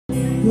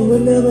You were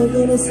never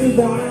gonna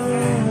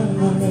survive.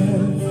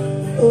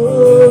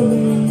 Oh,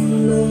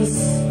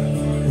 unless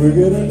we're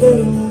getting a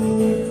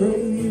little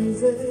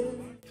crazy.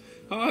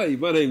 Hi,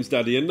 my name's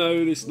Daddy, and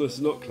no, this is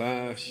not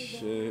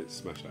Clash,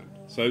 it's Splashland.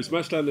 So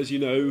Splashland, as you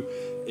know,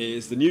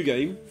 is the new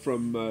game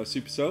from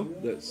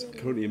Supercell that's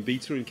currently in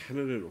beta in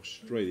Canada and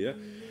Australia.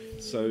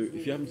 So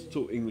if you happen to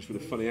talk English with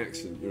a funny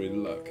accent, you're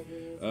in luck.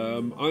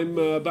 I'm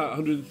about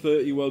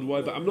 130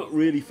 worldwide, but I'm not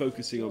really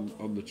focusing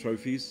on the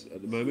trophies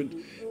at the moment.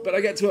 But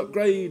I get to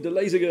upgrade the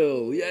laser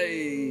girl,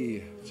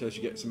 yay! So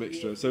she gets some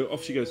extra, so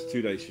off she goes for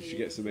 2 days, so she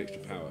gets some extra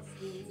power.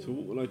 So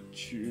what will I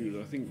choose?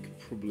 I think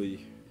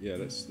probably, yeah,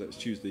 let's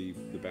choose the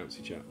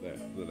bouncy chap there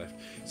on the left.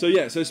 So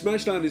yeah, so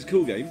Splashland is a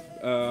cool game.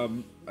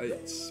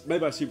 It's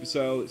made by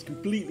Supercell. It's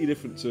completely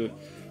different to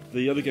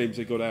the other games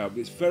they got out.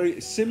 It's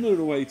very similar in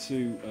a way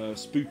to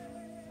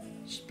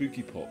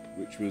Spooky Pop,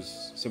 which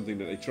was something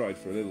that they tried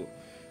for a little.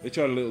 They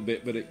tried a little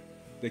bit, but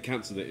they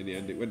cancelled it in the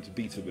end. It went to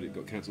beta, but it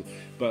got cancelled.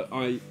 But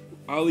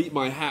I'll eat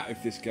my hat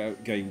if this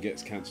game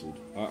gets cancelled.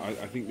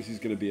 I think this is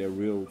going to be a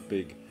real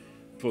big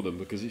for them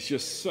because it's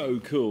just so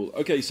cool.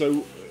 Okay,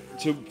 so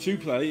to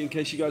play, in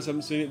case you guys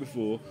haven't seen it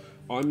before,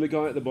 I'm the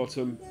guy at the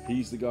bottom,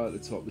 he's the guy at the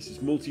top. This is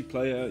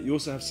multiplayer. You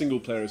also have single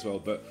player as well,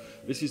 but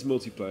this is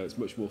multiplayer. It's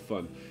much more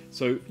fun.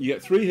 So you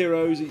get 3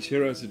 heroes. Each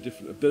hero has a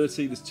different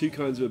ability. There's 2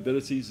 kinds of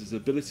abilities. There's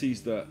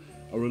abilities that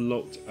are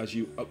unlocked as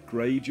you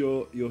upgrade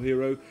your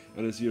hero,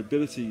 and there's your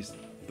abilities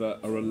that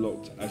are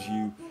unlocked as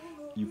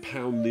you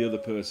pound the other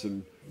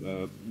person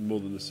more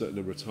than a certain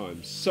number of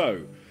times.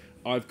 So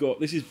I've got,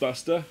 this is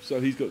Buster,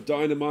 so he's got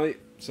dynamite,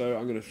 so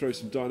I'm going to throw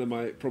some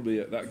dynamite probably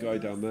at that guy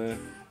down there.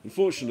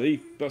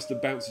 Unfortunately, Buster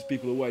bounces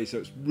people away, so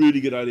it's a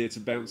really good idea to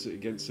bounce it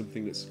against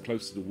something that's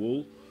close to the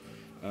wall.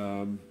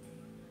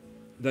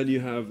 Then you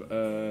have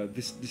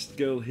this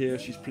girl here,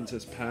 she's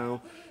Princess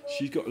Pow.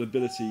 She's got an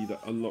ability that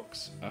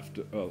unlocks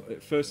after, well,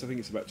 at first I think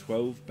it's about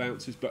 12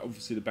 bounces, but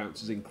obviously the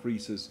bounces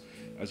increases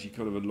as you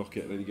kind of unlock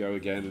it, and then you go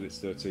again, and it's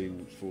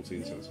 13,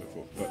 14, so on and so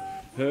forth. But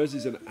hers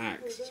is an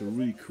axe. It's a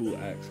really cool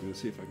axe. I'm going to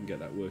see if I can get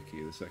that working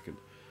in a second.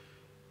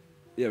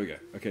 There we go.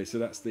 Okay, so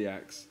that's the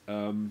axe.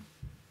 And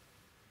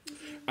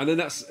then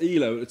that's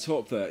Elo at the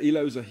top there.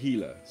 Elo's a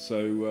healer.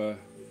 So,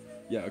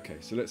 yeah, okay.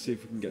 So let's see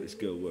if we can get this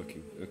girl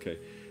working. Okay.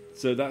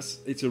 So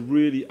it's a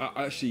really,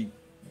 I actually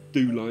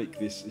do like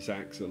this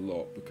axe a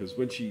lot, because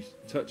when she's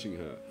touching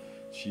her,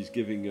 she's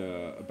giving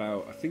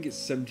about, I think it's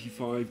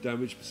 75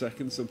 damage per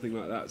second, something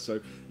like that. So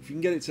if you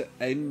can get it to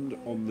end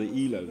on the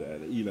Elo there,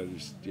 the Elo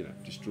just, you know,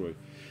 destroy.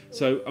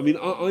 So, I mean,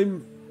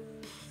 I'm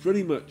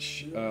pretty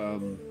much, I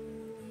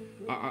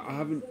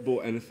haven't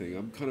bought anything.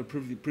 I'm kind of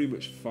pretty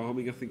much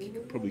farming, I think you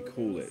could probably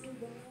call it.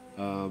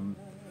 And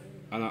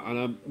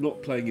I'm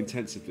not playing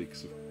intensively,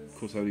 because of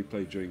course I only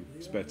play during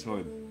spare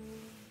time.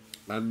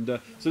 And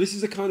so this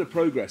is the kind of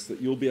progress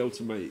that you'll be able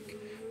to make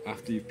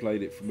after you've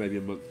played it for maybe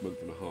a month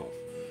and a half.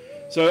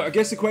 So I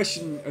guess the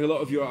question a lot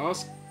of you are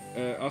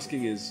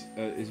asking is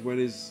when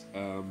is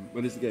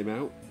the game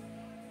out?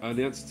 And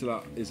the answer to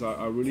that is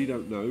I really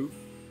don't know,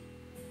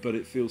 but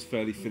it feels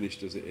fairly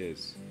finished as it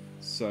is.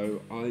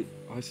 So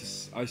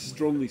I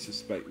strongly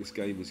suspect this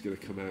game is going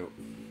to come out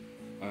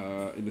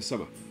in the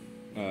summer.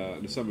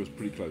 And the summer is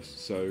pretty close,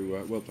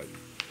 so well played.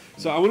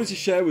 So I wanted to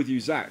share with you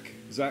Zach.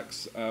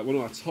 Zach's one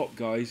of our top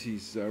guys.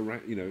 He's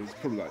you know, he's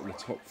probably like in the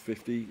top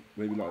 50,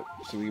 maybe like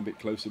something a bit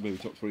closer, maybe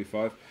top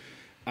 25.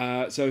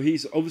 So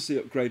he's obviously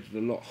upgraded a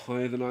lot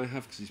higher than I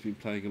have because he's been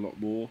playing a lot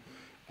more.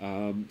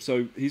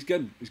 So he's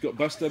got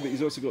Buster, but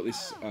he's also got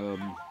this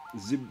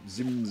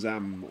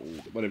Zimzam, or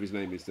whatever his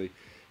name is, the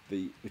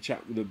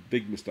chap with the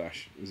big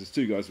moustache. There's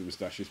 2 guys with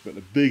moustaches, but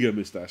the bigger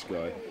moustache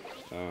guy,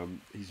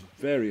 he's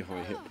very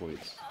high hit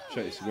points.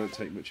 Chase, he won't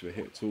take much of a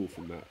hit at all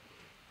from that.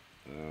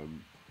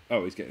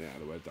 Oh, he's getting it out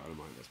of the way,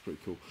 dynamite. That's pretty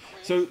cool.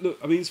 So look,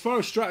 I mean, as far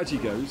as strategy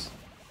goes,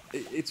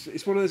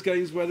 it's one of those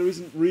games where there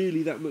isn't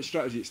really that much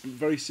strategy. It's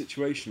very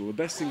situational. The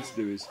best thing to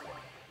do is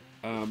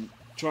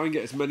try and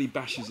get as many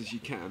bashes as you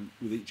can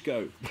with each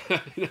go.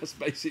 That's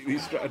basically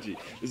the strategy.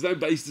 There's no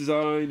base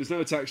design. There's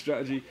no attack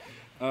strategy.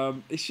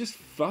 It's just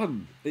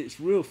fun. It's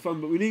real fun.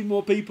 But we need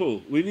more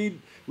people. We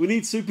need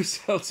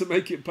Supercell to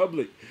make it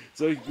public.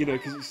 So you know,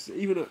 because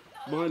even at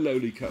my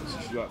lowly cuts,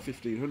 which is about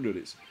 1500,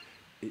 it's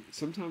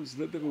sometimes a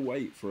little bit of a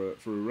wait for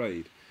a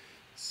raid.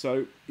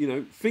 So, you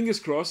know,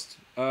 fingers crossed,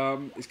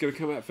 it's going to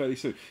come out fairly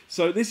soon.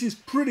 So this is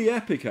pretty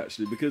epic,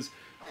 actually, because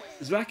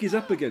Zach is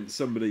up against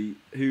somebody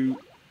who's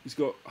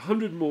got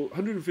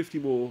 150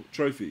 more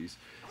trophies.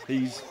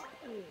 He's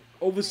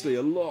obviously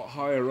a lot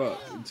higher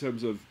up in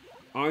terms of,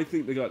 I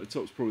think the guy at the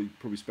top's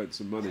probably spent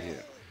some money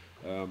here.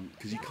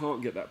 Because you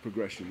can't get that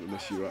progression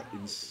unless you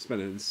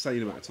spend an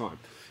insane amount of time.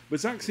 But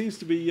Zach seems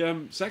to be,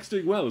 Zach's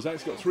doing well.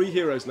 Zach's got 3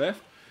 heroes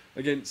left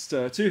against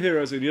 2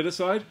 heroes on the other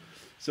side.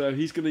 So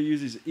he's going to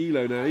use his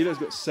Elo now. Elo's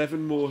got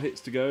 7 more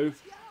hits to go.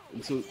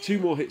 Until 2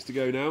 more hits to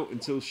go now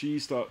until she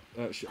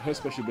her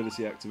special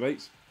ability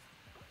activates.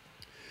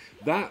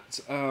 That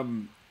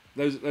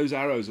those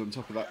arrows on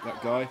top of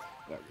that guy,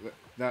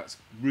 that's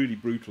really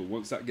brutal.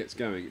 Once that gets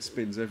going, it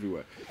spins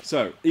everywhere.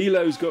 So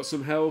Elo's got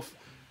some health.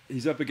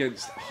 he's up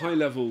against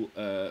high-level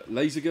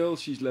Laser Girl.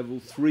 She's level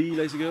 3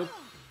 Laser Girl,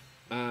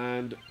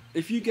 and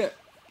if you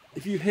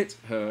hit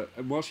her,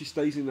 and while she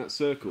stays in that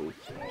circle,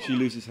 she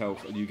loses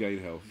health and you gain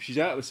health. If she's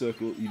out of the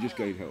circle, you just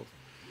gain health.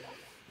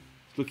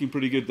 It's looking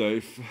pretty good though.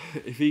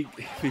 If he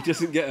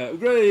doesn't get her,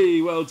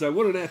 great, well done,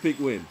 what an epic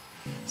win.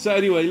 So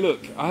anyway,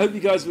 look, I hope you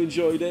guys have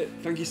enjoyed it.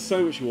 Thank you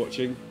so much for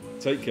watching.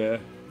 Take care.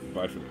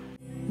 Bye for now.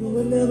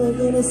 We're never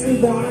gonna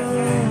survive.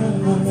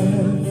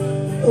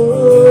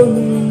 Oh,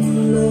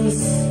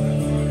 unless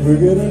we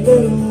get a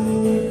little